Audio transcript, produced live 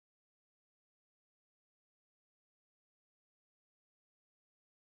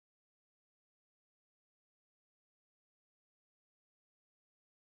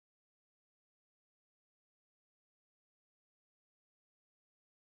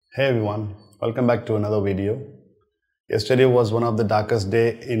Hey everyone, welcome back to another video. Yesterday was one of the darkest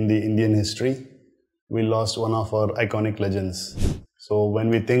days in the Indian history. We lost one of our iconic legends. So when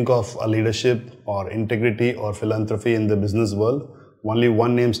we think of a leadership or integrity or philanthropy in the business world, only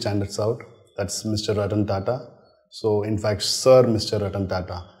one name stands out. That's Mr. Ratan Tata. So in fact, Sir Mr. Ratan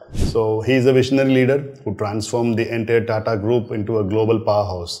Tata. So he is a visionary leader who transformed the entire Tata Group into a global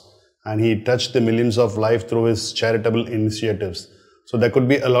powerhouse. And he touched the millions of lives through his charitable initiatives. So there could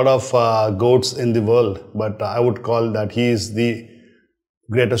be a lot of goats in the world, but I would call that he is the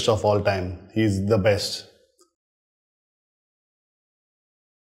greatest of all time. He is the best.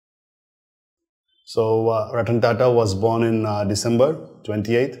 So Ratan Tata was born in December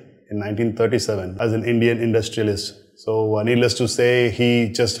 28th in 1937 as an Indian industrialist. So needless to say, he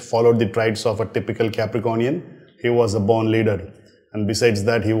just followed the traits of a typical Capricornian. He was a born leader. And besides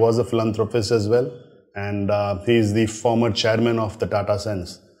that, he was a philanthropist as well. And he is the former chairman of the Tata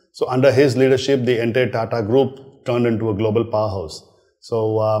Sons. So under his leadership, the entire Tata Group turned into a global powerhouse.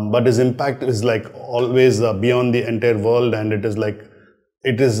 So, but his impact is like always beyond the entire world, and it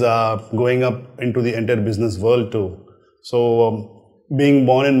is going up into the entire business world too. So being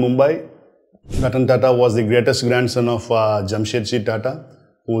born in Mumbai, Ratan Tata was the greatest grandson of Jamsetji Tata,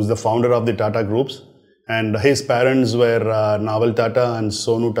 who is the founder of the Tata Groups. And his parents were Naval Tata and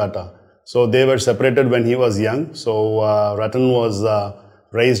Soonoo Tata. So they were separated when he was young. So Ratan was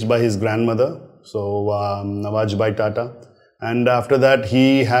raised by his grandmother, so Navajbai Tata. And after that,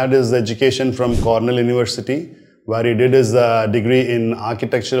 he had his education from Cornell University, where he did his degree in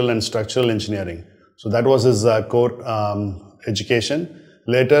architectural and structural engineering. So that was his core education.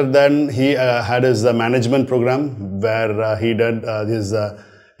 Later then, he had his management program, where he did his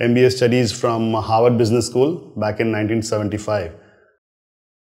MBA studies from Harvard Business School back in 1975.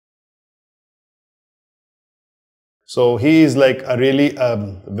 So he is like a really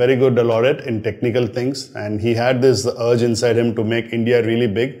very good laureate in technical things, and he had this urge inside him to make India really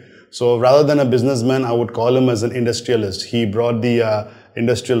big. So rather than a businessman, I would call him as an industrialist. He brought the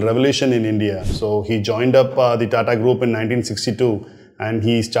industrial revolution in India. So he joined up the Tata Group in 1962, and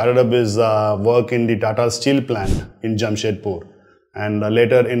he started up his work in the Tata Steel plant in Jamsetji. And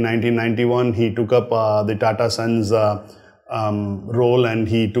later in 1991, he took up the Tata Sons role, and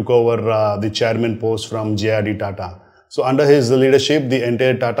he took over the chairman post from J.R.D. Tata. So under his leadership, the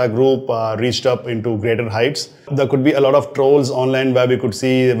entire Tata Group reached up into greater heights. There could be a lot of trolls online where we could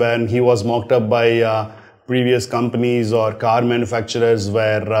see when he was mocked up by previous companies or car manufacturers,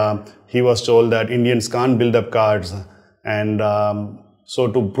 where he was told that Indians can't build up cars. And so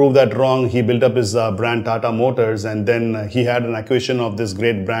to prove that wrong, he built up his brand Tata Motors, and then he had an acquisition of this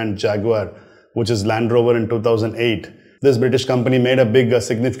great brand Jaguar, which is Land Rover, in 2008. This British company made a big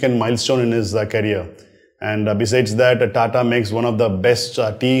significant milestone in his career. And besides that, Tata makes one of the best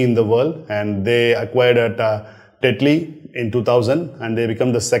tea in the world, and they acquired Tetley in 2000, and they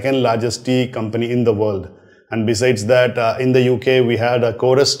become the second largest tea company in the world. And besides that, in the UK, we had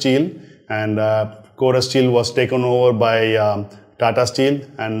Chorus Steel, and Chorus Steel was taken over by Tata Steel,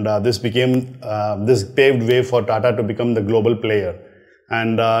 and this paved way for Tata to become the global player.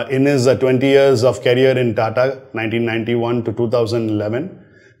 And in his 20 years of career in Tata, 1991 to 2011,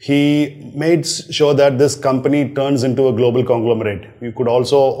 he made sure that this company turns into a global conglomerate. You could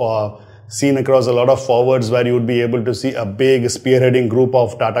also seen across a lot of forwards where you would be able to see a big spearheading group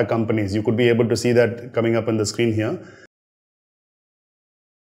of Tata companies. You could be able to see that coming up on the screen here.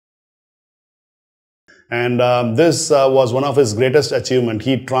 And this was one of his greatest achievements.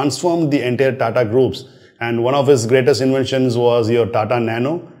 He transformed the entire Tata Groups. And one of his greatest inventions was your Tata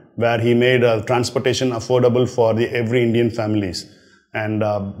Nano, where he made transportation affordable for every Indian families. And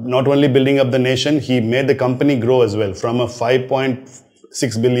not only building up the nation, he made the company grow as well. From a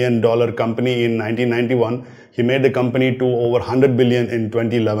 $5.6 billion company in 1991, he made the company to over 100 billion in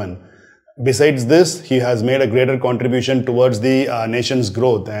 2011. Besides this, he has made a greater contribution towards the nation's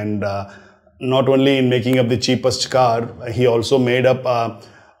growth. And not only in making up the cheapest car, he also made up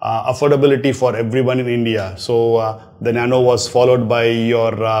affordability for everyone in India. So the Nano was followed by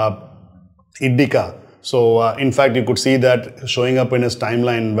your Indica. So in fact, you could see that showing up in his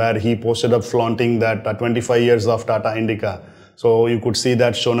timeline, where he posted up flaunting that 25 years of Tata Indica. So you could see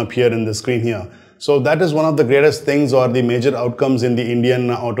that shown up here in the screen here. So that is one of the greatest things, or the major outcomes in the Indian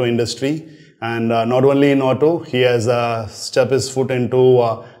auto industry. And not only in auto, he has stepped his foot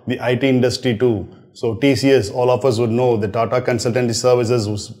into the IT industry too. So TCS, all of us would know, the Tata Consultancy Services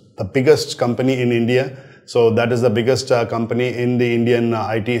was the biggest company in India. So that is the biggest company in the Indian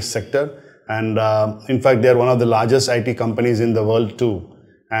IT sector. And in fact, they are one of the largest IT companies in the world too.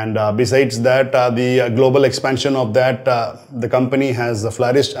 And besides that, the global expansion of that, the company has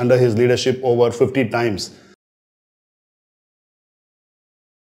flourished under his leadership over 50 times.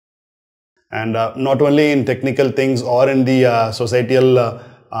 And not only in technical things or in the societal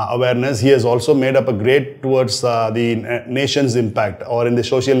awareness, he has also made up a great towards the nation's impact or in the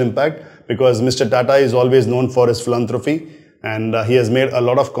social impact, because Mr. Tata is always known for his philanthropy, and he has made a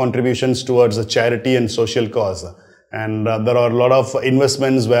lot of contributions towards a charity and social cause. And there are a lot of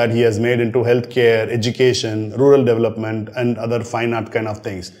investments where he has made into healthcare, education, rural development, and other fine art kind of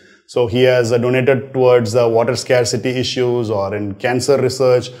things. So he has donated towards water scarcity issues, or in cancer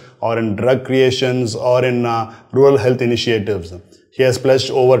research, or in drug creations, or in rural health initiatives. He has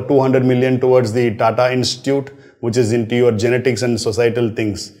pledged over 200 million towards the Tata Institute, which is into your genetics and societal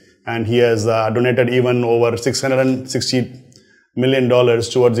things. And he has donated even over $660 million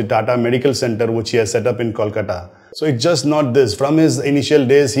towards the Tata Medical Center, which he has set up in Kolkata. So it's just not this. From his initial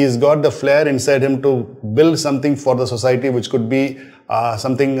days, he's got the flair inside him to build something for the society, which could be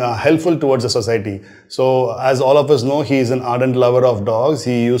something helpful towards the society. So as all of us know, he is an ardent lover of dogs.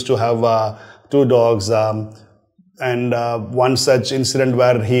 He used to have 2 dogs. And one such incident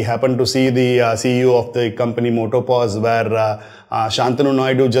where he happened to see the CEO of the company Motopause, where Shantanu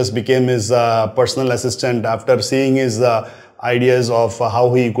Naidu just became his personal assistant after seeing his ideas of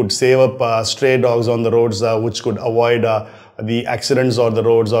how he could save up stray dogs on the roads, which could avoid the accidents on the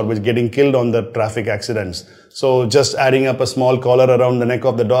roads, or which getting killed on the traffic accidents. So just adding up a small collar around the neck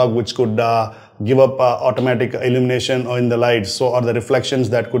of the dog, which could give up automatic illumination or in the lights, so or the reflections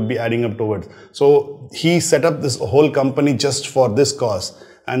that could be adding up towards. So he set up this whole company just for this cause.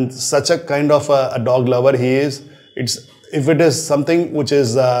 And such a kind of a dog lover he is. If it is something which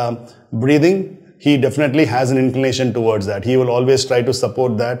is breathing, he definitely has an inclination towards that. He will always try to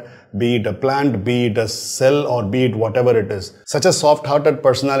support that, be it a plant, be it a cell, or be it whatever it is. Such a soft-hearted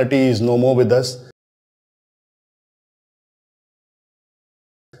personality is no more with us.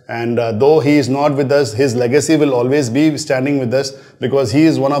 And though he is not with us, his legacy will always be standing with us, because he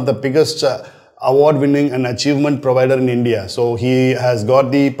is one of the biggest award-winning and achievement provider in India. So he has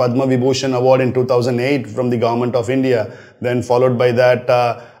got the Padma Vibhushan Award in 2008 from the Government of India. Then followed by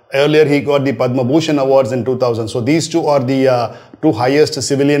that, earlier he got the Padma Bhushan Awards in 2000. So these two are the 2 highest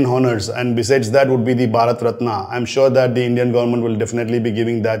civilian honors. And besides that would be the Bharat Ratna. I'm sure that the Indian government will definitely be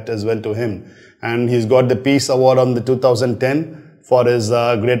giving that as well to him. And he's got the Peace Award on the 2010 for his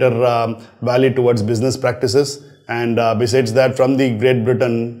greater value towards business practices. And besides that, from the Great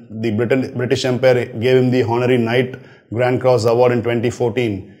Britain, the British Empire gave him the Honorary Knight Grand Cross Award in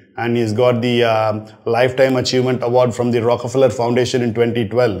 2014. And he's got the Lifetime Achievement Award from the Rockefeller Foundation in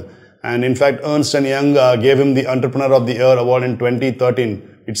 2012. And in fact, Ernst & Young gave him the Entrepreneur of the Year Award in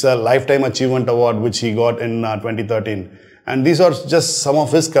 2013. It's a Lifetime Achievement Award which he got in 2013. And these are just some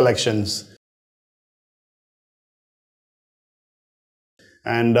of his collections.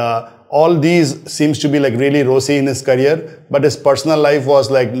 And all these seems to be like really rosy in his career, but his personal life was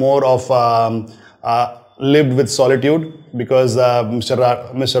like more of lived with solitude, because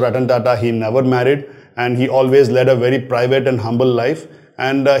Mr. Ratan Tata, he never married, and he always led a very private and humble life.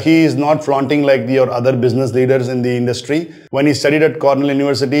 And he is not flaunting like your other business leaders in the industry. When he studied at Cornell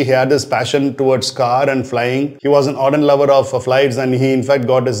University, he had this passion towards car and flying. He was an ardent lover of flights, and he in fact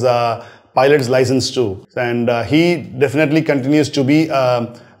got his pilot's license too. And he definitely continues to be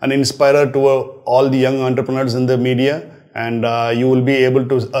an inspirer to all the young entrepreneurs in the media. And you will be able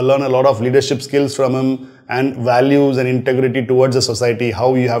to learn a lot of leadership skills from him, and values and integrity towards the society,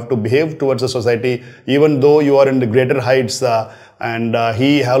 how you have to behave towards the society, even though you are in the greater heights. And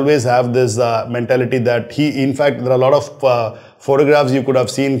he always have this mentality that in fact, there are a lot of photographs you could have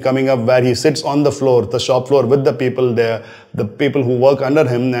seen coming up where he sits on the floor, the shop floor, with the people there, the people who work under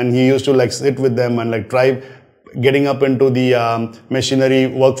him, and he used to like sit with them and like try getting up into the machinery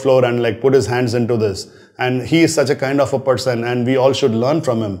work floor and like put his hands into this. And he is such a kind of a person, and we all should learn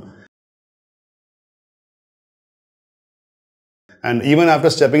from him. And even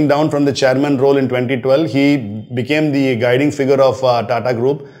after stepping down from the chairman role in 2012, he became the guiding figure of Tata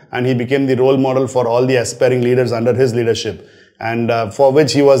Group, and he became the role model for all the aspiring leaders under his leadership, and for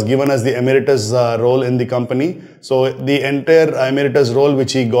which he was given as the emeritus role in the company. So the entire emeritus role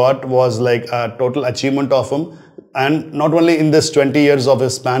which he got was like a total achievement of him. And not only in this 20 years of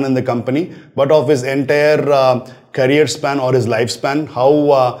his span in the company, but of his entire career span or his lifespan,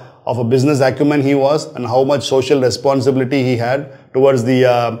 how of a business acumen he was, and how much social responsibility he had towards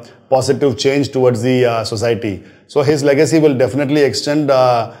the positive change towards the society. So his legacy will definitely extend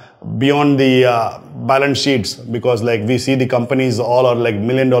beyond the balance sheets, because like we see the companies all are like $1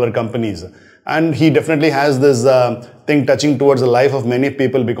 million companies. And he definitely has this thing touching towards the life of many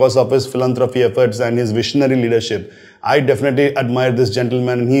people because of his philanthropy efforts and his visionary leadership. I definitely admire this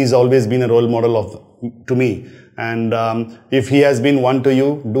gentleman, and he's always been a role model to me. And if he has been one to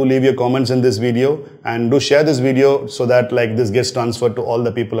you, do leave your comments in this video and do share this video so that like this gets transferred to all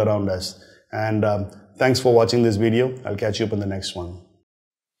the people around us. And thanks for watching this video. I'll catch you up in the next one.